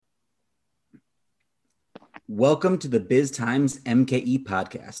Welcome to the Biz Times MKE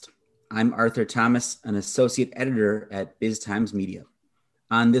podcast. I'm Arthur Thomas, an associate editor at Biz Times Media.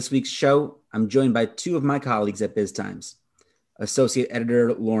 On this week's show, I'm joined by two of my colleagues at Biz Times, associate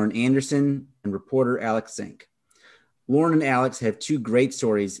editor Lauren Anderson and reporter Alex Zink. Lauren and Alex have two great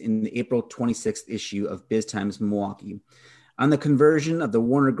stories in the April 26th issue of Biz Times Milwaukee on the conversion of the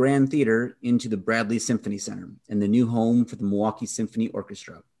Warner Grand Theater into the Bradley Symphony Center and the new home for the Milwaukee Symphony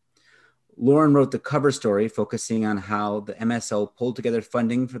Orchestra. Lauren wrote the cover story focusing on how the MSO pulled together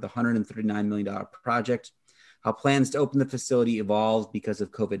funding for the $139 million project, how plans to open the facility evolved because of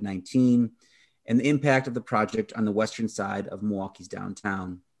COVID-19, and the impact of the project on the western side of Milwaukee's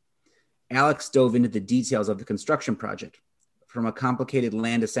downtown. Alex dove into the details of the construction project, from a complicated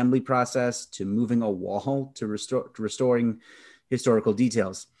land assembly process to moving a wall to restoring historical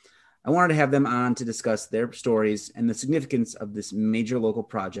details. I wanted to have them on to discuss their stories and the significance of this major local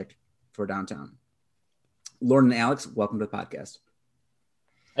project for downtown. Lauren and Alex, welcome to the podcast.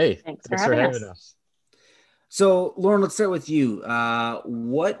 Hey, thanks for having us. So, Lauren, let's start with you.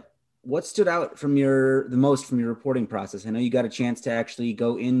 What stood out from the most from your reporting process? I know you got a chance to actually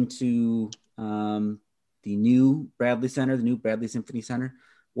go into the new Bradley Center, the new Bradley Symphony Center.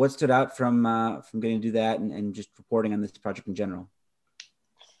 What stood out from getting to do that and just reporting on this project in general?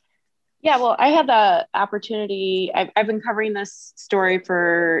 Yeah, well, I had the opportunity. I've been covering this story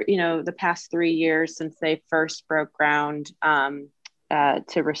for, the past 3 years since they first broke ground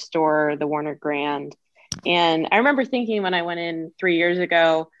to restore the Warner Grand. And I remember thinking when I went in 3 years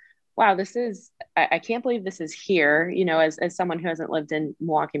ago, wow, I can't believe this is here. As someone who hasn't lived in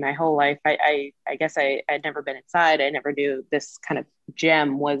Milwaukee my whole life, I guess I'd never been inside. I never knew this kind of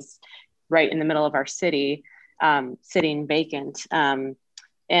gem was right in the middle of our city, sitting vacant.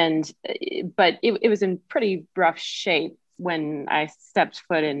 But it was in pretty rough shape when I stepped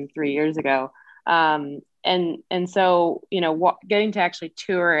foot in 3 years ago. And so, getting to actually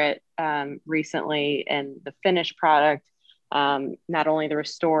tour it recently and the finished product, not only the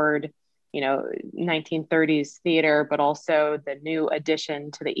restored, 1930s theater, but also the new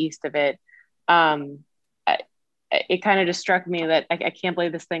addition to the east of it. It kind of just struck me that I can't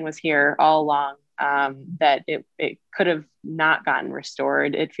believe this thing was here all along. That it could have not gotten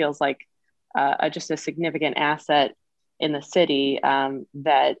restored. It feels like just a significant asset in the city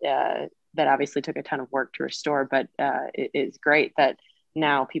that obviously took a ton of work to restore, but it is great that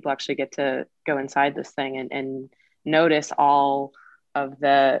now people actually get to go inside this thing and notice all of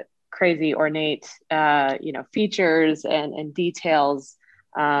the crazy ornate features and details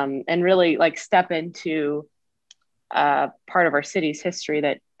and really like step into part of our city's history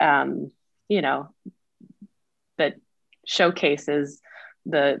that that showcases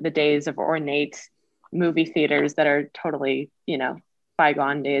the days of ornate movie theaters that are totally,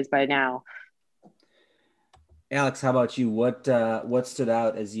 bygone days by now. Alex, how about you? What stood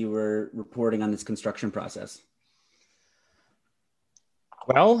out as you were reporting on this construction process?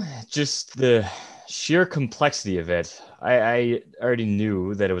 Well, just the sheer complexity of it. I already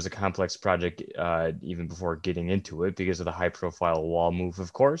knew that it was a complex project even before getting into it because of the high profile wall move,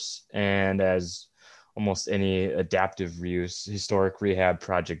 of course. And as almost any adaptive reuse historic rehab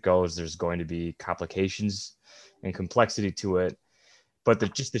project goes, there's going to be complications and complexity to it.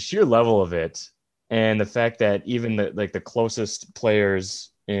 But just the sheer level of it and the fact that even the closest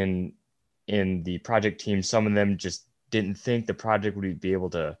players in the project team, some of them just didn't think the project would be able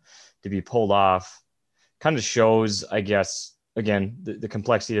to be pulled off, kind of shows, I guess, again, the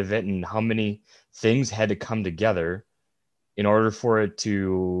complexity of it and how many things had to come together in order for it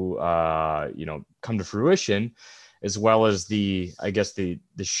to, come to fruition, as well as the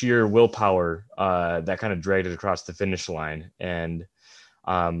sheer willpower that kind of dragged it across the finish line. And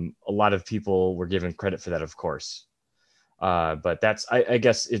a lot of people were given credit for that, of course. But that's, I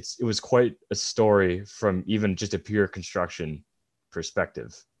guess it was quite a story from even just a pure construction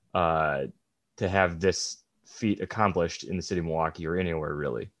perspective to have this feat accomplished in the city of Milwaukee or anywhere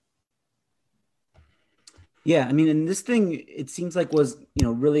really. Yeah, I mean, and this thing, it seems like was,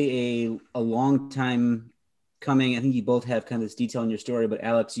 really a long time coming. I think you both have kind of this detail in your story, but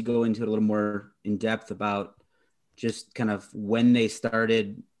Alex, you go into it a little more in depth about just kind of when they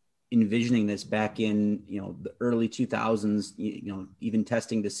started envisioning this back in, the early 2000s, even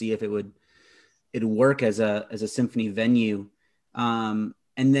testing to see if it'd work as a symphony venue. And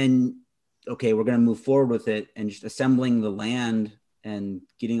then, okay, we're going to move forward with it and just assembling the land and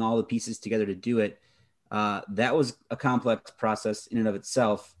getting all the pieces together to do it. That was a complex process in and of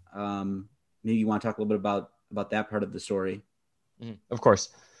itself. Maybe you want to talk a little bit about that part of the story. Of course.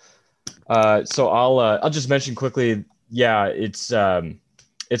 So I'll just mention quickly. Yeah, it's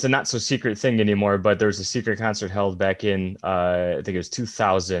it's a not so secret thing anymore, but there was a secret concert held back in, I think it was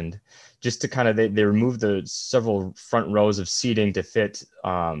 2000, just to kind of, they removed the several front rows of seating to fit,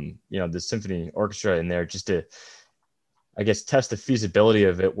 the symphony orchestra in there, just to, I guess, test the feasibility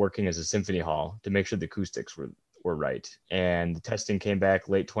of it working as a symphony hall to make sure the acoustics were right. And the testing came back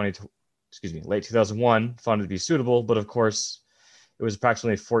late 2001, found it to be suitable. But of course, it was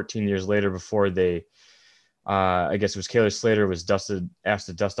approximately 14 years later before they, I guess it was Kaler Slater was asked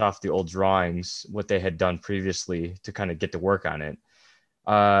to dust off the old drawings, what they had done previously, to kind of get to work on it.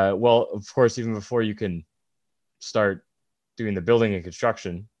 Well, of course, even before you can start doing the building and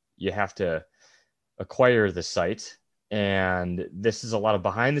construction, you have to acquire the site. And this is a lot of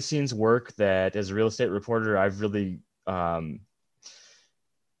behind the scenes work that, as a real estate reporter, I've really come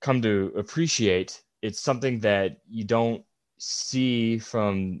to appreciate. It's something that you don't see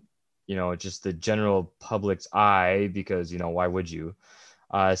from, just the general public's eye, because, why would you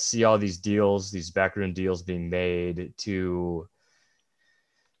see all these deals, these backroom deals being made to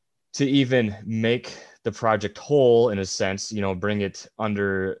even make the project whole, in a sense, bring it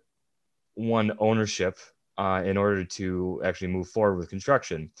under one ownership in order to actually move forward with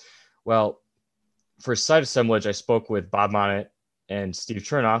construction. Well, for site assemblage, I spoke with Bob Monnet and Steve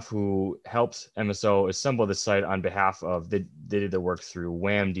Chernoff, who helped MSO assemble the site on behalf of, they did the work through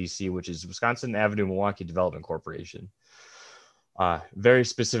WAM DC, which is Wisconsin Avenue Milwaukee Development Corporation. Very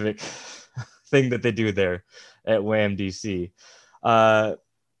specific thing that they do there at WAM DC.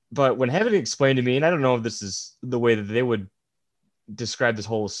 But when having it explained to me, and I don't know if this is the way that they would describe this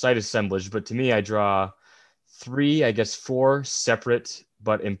whole site assemblage, but to me, I draw four separate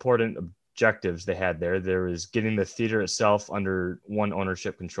but important objectives they had there. There was getting the theater itself under one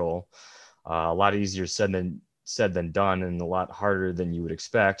ownership control. A lot easier said than done, and a lot harder than you would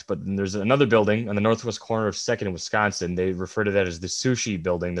expect. But then there's another building on the northwest corner of 2nd and Wisconsin. They refer to that as the sushi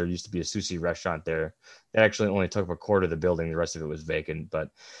building. There used to be a sushi restaurant there. That actually only took up a quarter of the building. The rest of it was vacant. But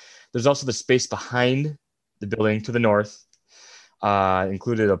there's also the space behind the building to the north,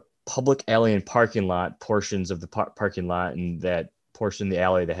 included a public alley and parking lot, portions of the parking lot, and that portion of the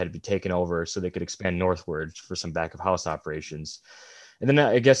alley that had to be taken over so they could expand northward for some back of house operations. And then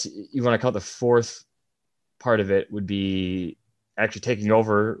I guess you want to call it the fourth part of it would be actually taking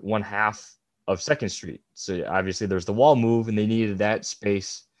over one half of 2nd Street. So obviously there's the wall move, and they needed that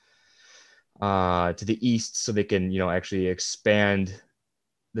space to the east so they can, actually expand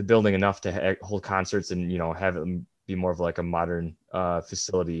the building enough to hold concerts and, have it be more of like a modern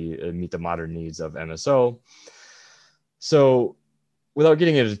facility and meet the modern needs of MSO. So without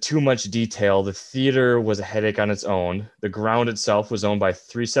getting into too much detail, the theater was a headache on its own. The ground itself was owned by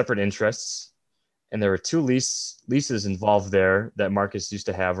 3 separate interests, and there were 2 leases involved there that Marcus used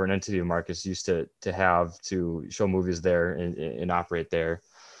to have, or an entity of Marcus used to have, to show movies there and operate there.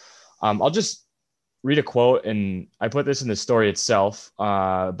 I'll just read a quote, and I put this in the story itself,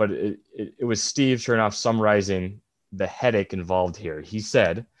 but it was Steve Chernoff summarizing the headache involved here. He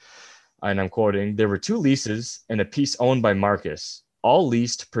said, and I'm quoting, "There were 2 leases and a piece owned by Marcus, all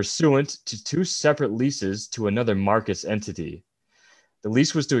leased pursuant to 2 separate leases to another Marcus entity. The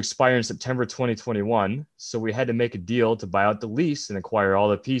lease was to expire in September 2021, so we had to make a deal to buy out the lease and acquire all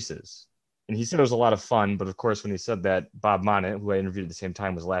the pieces." And he said it was a lot of fun, but of course, when he said that, Bob Monnet, who I interviewed at the same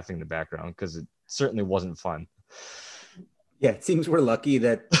time, was laughing in the background because it certainly wasn't fun. Yeah, it seems we're lucky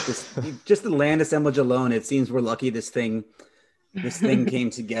that just the land assemblage alone, it seems we're lucky this thing came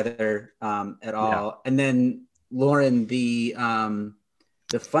together at all. Yeah. And then Lauren, the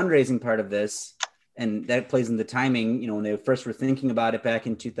fundraising part of this, and that plays in the timing, when they first were thinking about it back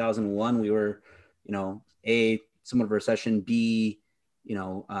in 2001, we were, A, somewhat of a recession, B,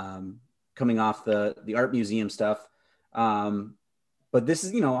 coming off the art museum stuff. But this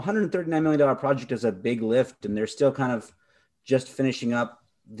is, $139 million project is a big lift, and they're still kind of just finishing up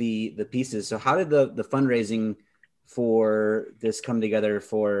the pieces. So how did the fundraising for this come together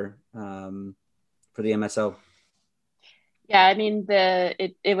for the MSO? Yeah, I mean,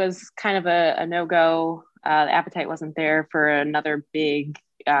 it was kind of a no-go. The appetite wasn't there for another big,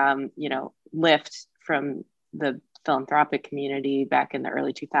 lift from the philanthropic community back in the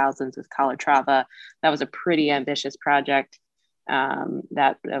early 2000s with Calatrava. That was a pretty ambitious project.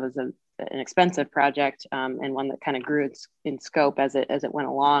 That was an expensive project, and one that kind of grew in scope as it went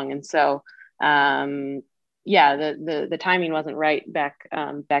along. And so, the timing wasn't right back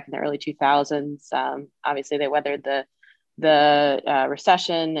in the early 2000s. Obviously, they weathered the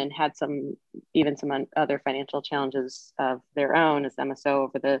recession and had some other financial challenges of their own as MSO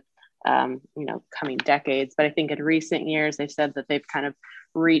over the coming decades. But I think in recent years, they've said that they've kind of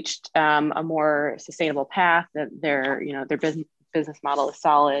reached a more sustainable path, that their business model is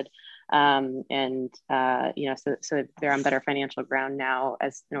solid. So they're on better financial ground now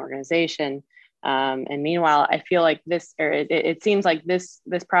as an organization. And meanwhile, I feel like it seems like this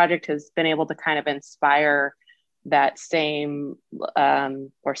project has been able to kind of inspire that same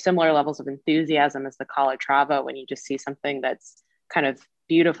or similar levels of enthusiasm as the Calatrava, when you just see something that's kind of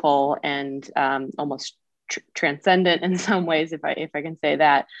beautiful and almost transcendent in some ways, if I can say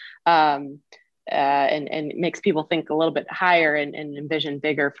that, and makes people think a little bit higher and envision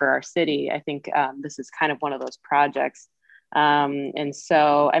bigger for our city. I think this is kind of one of those projects. And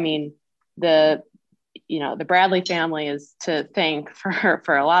so, I mean, the Bradley family is to thank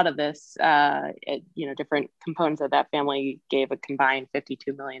for a lot of this. Different components of that family gave a combined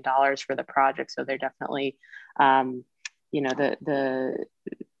 $52 million for the project. So they're definitely,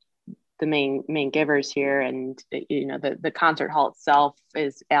 the main givers here. And the concert hall itself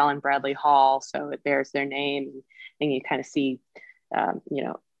is Allen Bradley Hall, so it bears their name, and you kind of see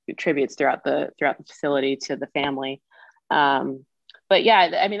tributes throughout the facility to the family. But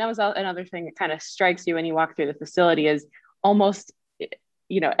yeah, I mean, that was another thing that kind of strikes you when you walk through the facility is almost,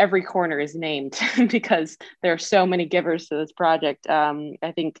 every corner is named because there are so many givers to this project.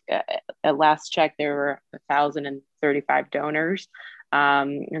 I think at last check, there were 1,035 donors.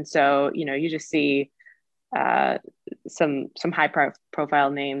 And so, you just see some high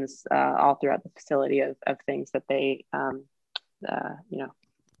profile names all throughout the facility of things that they,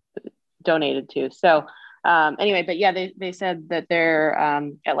 donated to. So anyway, but yeah, they said that they're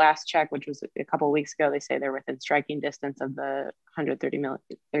at last check, which was a couple of weeks ago, they say they're within striking distance of the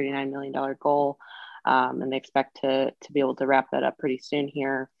 $39 million goal. And they expect to be able to wrap that up pretty soon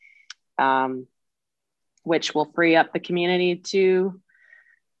here, which will free up the community to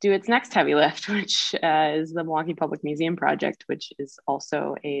do its next heavy lift, which is the Milwaukee Public Museum project, which is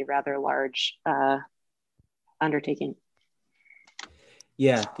also a rather large undertaking.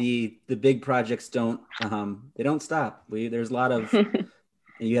 Yeah, the big projects don't stop. There's a lot of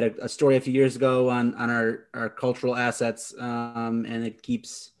you had a story a few years ago on our cultural assets, and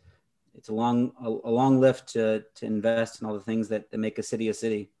it's a long lift to invest in all the things that make a city a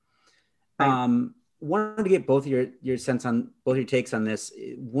city. Right. Wanted to get both your sense on both your takes on this.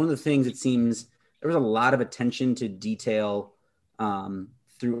 One of the things, it seems there was a lot of attention to detail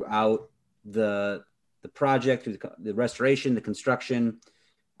throughout the project, through the restoration, the construction.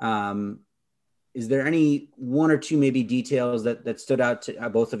 Is there any one or two maybe details that stood out to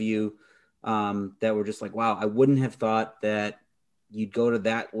both of you that were just like, wow, I wouldn't have thought that you'd go to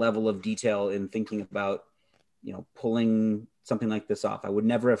that level of detail in thinking about, pulling something like this off? I would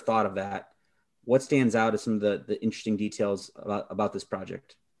never have thought of that. What stands out as some of the interesting details about this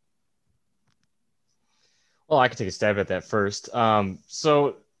project? Well, I can take a stab at that first.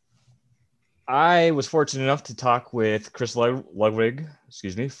 So I was fortunate enough to talk with Chris Ludwig,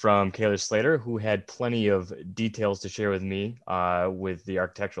 from Kaler Slater, who had plenty of details to share with me with the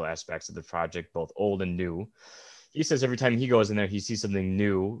architectural aspects of the project, both old and new. He says every time he goes in there, he sees something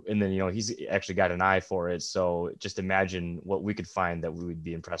new, and then, he's actually got an eye for it. So just imagine what we could find that we would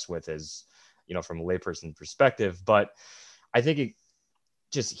be impressed with as, from a layperson perspective. But I think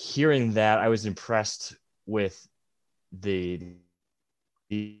just hearing that, I was impressed with the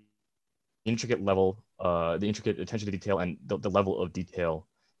intricate level, the intricate attention to detail, and the level of detail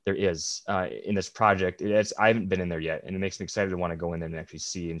there is in this project. I haven't been in there yet, and it makes me excited to want to go in there and actually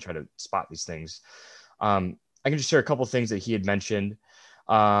see and try to spot these things. I can just share a couple of things that he had mentioned.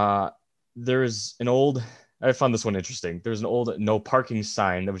 There's I found this one interesting. There's an old no parking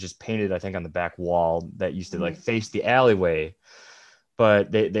sign that was just painted, I think, on the back wall that used to face the alleyway,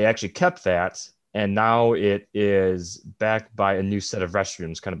 but they actually kept that. And now it is backed by a new set of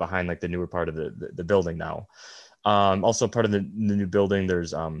restrooms kind of behind the newer part of the building now. Also part of the new building,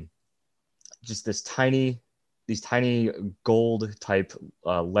 there's just these tiny gold type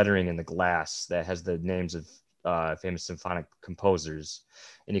lettering in the glass that has the names of famous symphonic composers.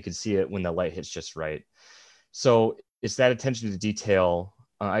 And you can see it when the light hits just right. So it's that attention to detail,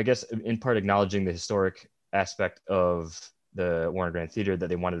 I guess, in part acknowledging the historic aspect of the Warner Grand Theater that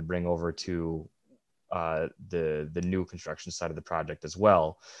they wanted to bring over to the new construction side of the project as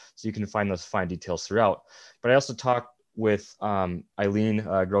well. So you can find those fine details throughout. But I also talked with Eileen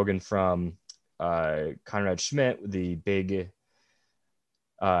Grogan from Conrad Schmidt, the big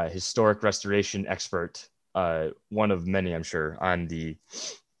historic restoration expert, one of many, I'm sure, on the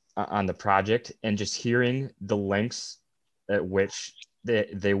project, and just hearing the lengths at which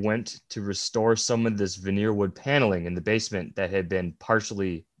they went to restore some of this veneer wood paneling in the basement that had been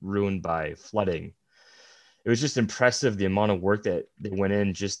partially ruined by flooding. It was just impressive, the amount of work that they went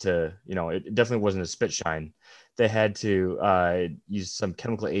in just to, it definitely wasn't a spit shine. they had to use some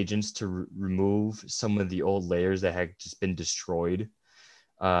chemical agents to remove some of the old layers that had just been destroyed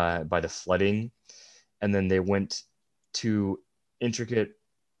by the flooding. And then they went to intricate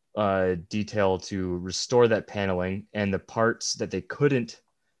detail to restore that paneling, and the parts that they couldn't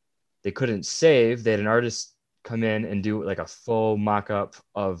save, they had an artist come in and do like a faux mock-up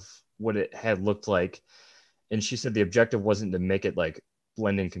of what it had looked like. And she said the objective wasn't to make it like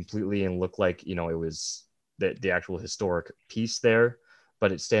blend in completely and look like, it was the actual historic piece there,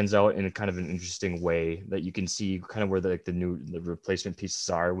 but it stands out in a kind of an interesting way that you can see kind of where the replacement pieces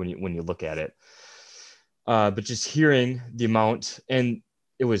are when you look at it. But just hearing the amount, and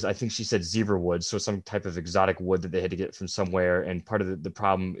it was, I think she said zebra wood, so some type of exotic wood that they had to get from somewhere. And part of the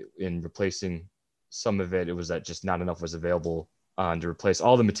problem in replacing some of it was that just not enough was available to replace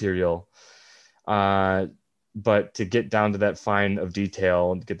all the material. But to get down to that fine of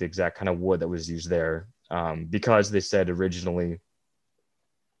detail and get the exact kind of wood that was used there, because they said originally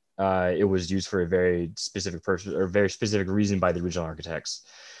it was used for a very specific purpose or a very specific reason by the original architects.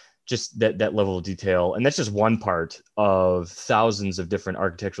 Just that level of detail. And that's just one part of thousands of different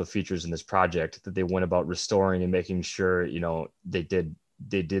architectural features in this project that they went about restoring and making sure, they did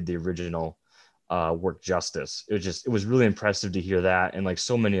the original work justice. It was really impressive to hear that, and like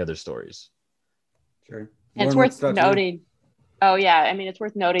so many other stories. Sure. And it's worth noting. Oh yeah. I mean, it's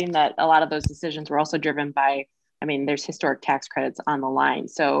worth noting that a lot of those decisions were also driven by, there's historic tax credits on the line.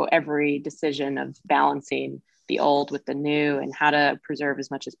 So every decision of balancing the old with the new and how to preserve as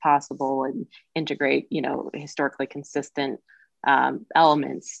much as possible and integrate, historically consistent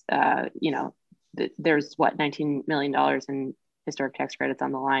elements, there's $19 million in historic tax credits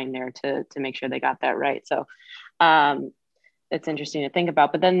on the line there to make sure they got that right. So it's interesting to think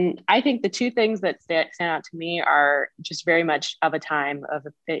about. But then I think the two things that stand out to me are just very much of a time of,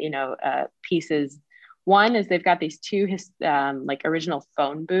 pieces. One is they've got these two original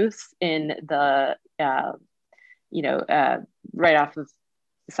phone booths in the, right off of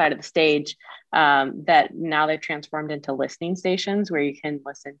the side of the stage that now they've transformed into listening stations where you can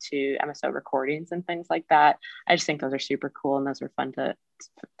listen to MSO recordings and things like that. I just think those are super cool, and those are fun to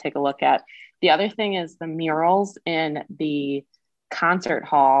take a look at. The other thing is the murals in the concert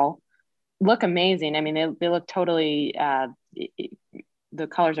hall look amazing. They look totally, the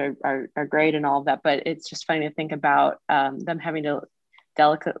colors are great and all of that, but it's just funny to think about them having to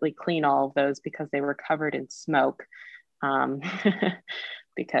delicately clean all of those because they were covered in smoke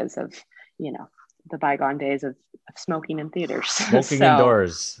because of, the bygone days of smoking in theaters. Smoking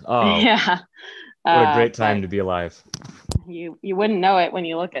indoors. Oh, yeah. What a great time to be alive. You wouldn't know it when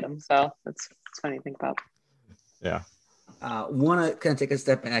you look at them. So it's funny to think about. Yeah. Want to kind of take a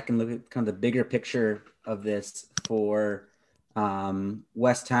step back and look at kind of the bigger picture of this for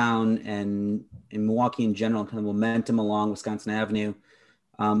Westtown and in Milwaukee in general, kind of momentum along Wisconsin Avenue.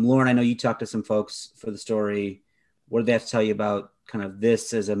 Lauren, I know you talked to some folks for the story. What did they have to tell you about kind of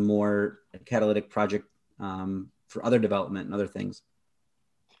this as a more catalytic project for other development and other things?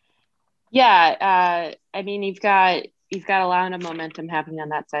 Yeah, you've got a lot of momentum happening on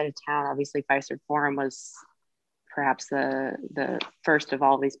that side of town. Obviously, Fiserv Forum was perhaps the first of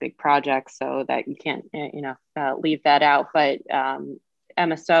all these big projects, so that you can't leave that out. But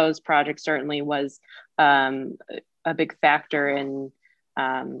MSO's project certainly was a big factor in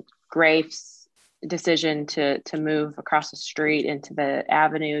Grafe's decision to move across the street into the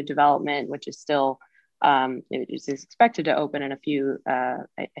Avenue development, which is still it is expected to open in a few, I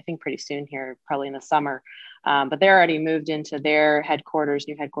think pretty soon here, probably in the summer. But they're already moved into their new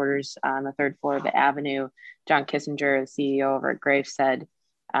headquarters on the third floor of the Avenue. John Kissinger, the CEO over at Grafe, said,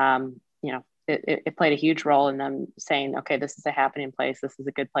 it played a huge role in them saying, okay, this is a happening place. This is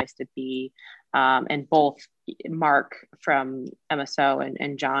a good place to be. And both Mark from MSO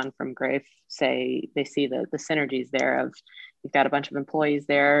and John from Grafe say they see the synergies there of, you've got a bunch of employees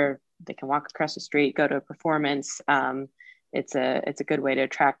there. They can walk across the street, go to a performance. It's a good way to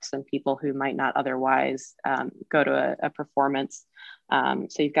attract some people who might not otherwise go to a performance.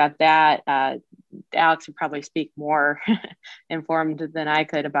 So you've got that. Alex would probably speak more informed than I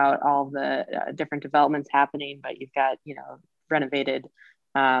could about all the different developments happening, but you've got, renovated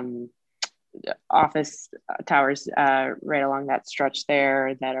office towers right along that stretch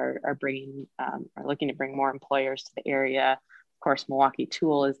there that are looking to bring more employers to the area. Of course, Milwaukee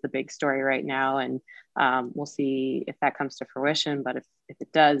Tool is the big story right now, and we'll see if that comes to fruition. But if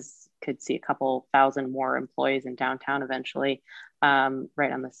it does, could see a couple thousand more employees in downtown eventually,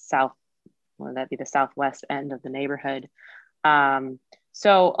 right on the the southwest end of the neighborhood.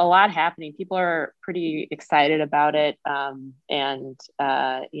 So a lot happening. People are pretty excited about it, and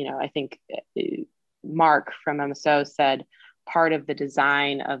I think Mark from MSO said part of the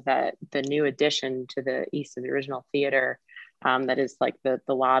design of the new addition to the east of the original theater, that is like the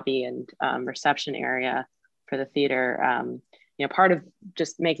lobby and reception area for the theater. Part of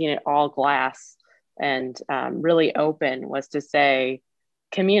just making it all glass and really open was to say,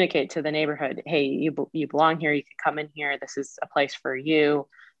 communicate to the neighborhood, hey, you belong here, you can come in here, this is a place for you.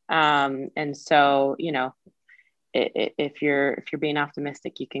 And so, if you're being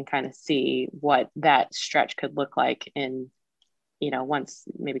optimistic, you can kind of see what that stretch could look like in, once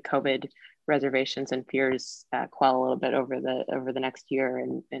maybe COVID reservations and fears quell a little bit over the next year,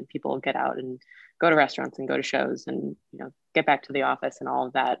 and people get out and go to restaurants and go to shows and get back to the office and all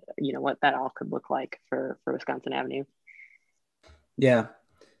of that, what that all could look like for Wisconsin Avenue. Yeah.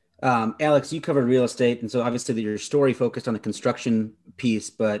 Alex, you covered real estate, and so obviously your story focused on the construction piece,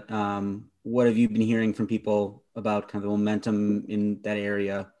 but what have you been hearing from people about kind of the momentum in that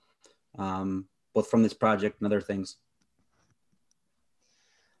area, both from this project and other things?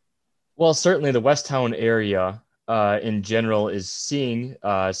 Well, certainly the Westtown area in general is seeing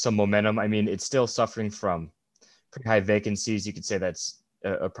some momentum. I mean, it's still suffering from pretty high vacancies. You could say that's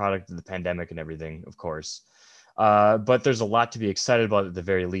a product of the pandemic and everything, of course. But there's a lot to be excited about at the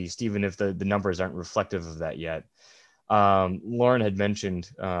very least, even if the numbers aren't reflective of that yet. Lauren had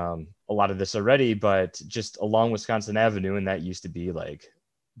mentioned a lot of this already, but just along Wisconsin Avenue, and that used to be like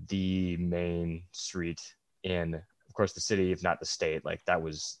the main street in, of course, the city, if not the state, like that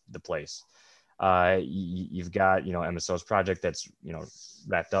was the place. You've got, MSO's project that's,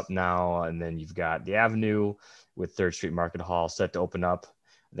 wrapped up now. And then you've got the Avenue with 3rd Street Market Hall set to open up.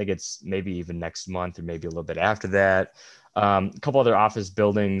 I think it's maybe even next month or maybe a little bit after that. A couple other office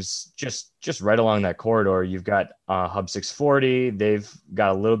buildings just right along that corridor. You've got Hub 640. They've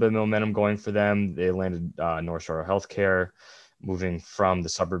got a little bit of momentum going for them. They landed North Shore Healthcare, moving from the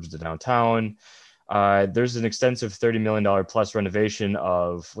suburbs to downtown. There's an extensive $30 million plus renovation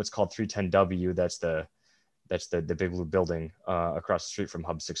of what's called 310W. That's the big blue building across the street from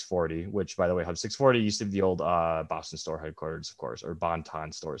Hub 640, which, by the way, Hub 640 used to be the old Boston store headquarters, of course, or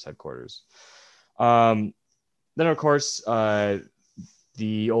Bon-Ton stores headquarters. Then, of course,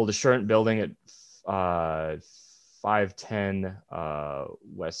 the old Assurant building at 510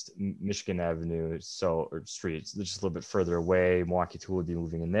 West Michigan Avenue, street, just a little bit further away. Milwaukee Tool would be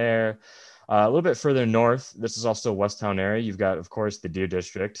moving in there. A little bit further north, this is also Westtown area. You've got, of course, the Deer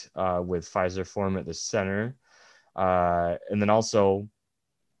District with Pfizer Forum at the center. And then also,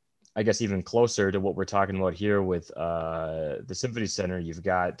 I guess even closer to what we're talking about here with the Symphony Center, you've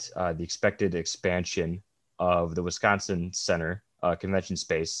got the expected expansion of the Wisconsin Center convention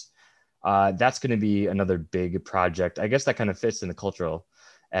space. That's going to be another big project. I guess that kind of fits in the cultural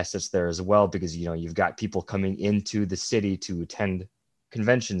assets there as well, because, you've got people coming into the city to attend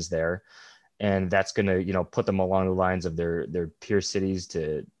conventions there. And that's going to, put them along the lines of their peer cities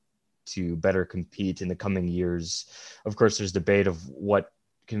to better compete in the coming years. Of course, there's debate of what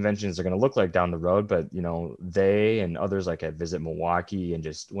conventions are going to look like down the road, but, they and others like at Visit Milwaukee, and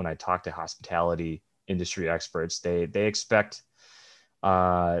just when I talk to hospitality industry experts, they expect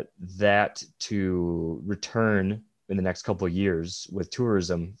that to return in the next couple of years with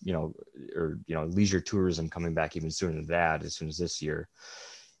tourism, leisure tourism coming back even sooner than that, as soon as this year.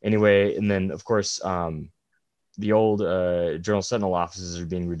 Anyway, and then, of course, the old Journal Sentinel offices are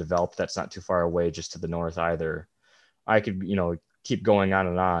being redeveloped. That's not too far away, just to the north either. I could, keep going on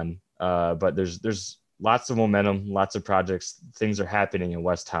and on, but there's lots of momentum, lots of projects. Things are happening in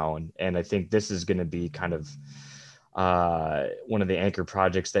Westtown, and I think this is going to be kind of one of the anchor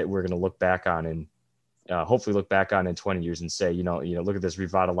projects that we're going to look back on and hopefully look back on in 20 years and say, look at this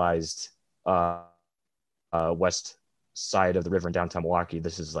revitalized west side of the river in downtown Milwaukee.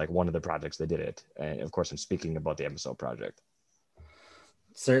 This is like one of the projects that did it. And of course, I'm speaking about the MSO project.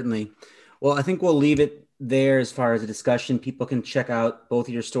 Certainly. Well, I think we'll leave it there as far as a discussion. People can check out both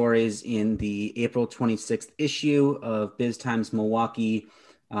of your stories in the April 26th issue of Biz Times Milwaukee.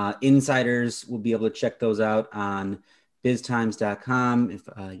 Insiders will be able to check those out on biztimes.com. If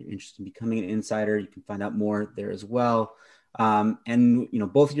you're interested in becoming an insider, you can find out more there as well. And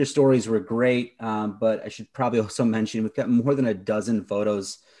both of your stories were great, but I should probably also mention we've got more than a dozen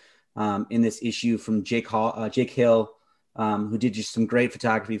photos in this issue from Jake Hill, who did just some great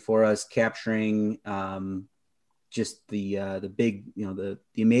photography for us, capturing just the big, the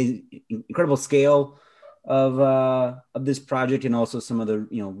amazing, incredible scale of this project, and also some of the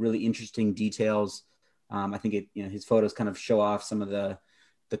really interesting details. I think his photos kind of show off some of the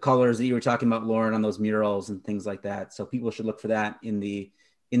colors that you were talking about, Lauren, on those murals and things like that. So people should look for that in the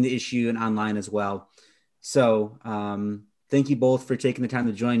issue and online as well. So thank you both for taking the time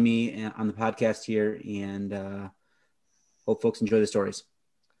to join me on the podcast here, and hope folks enjoy the stories.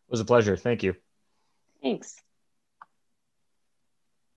 It was a pleasure. Thank you. Thanks.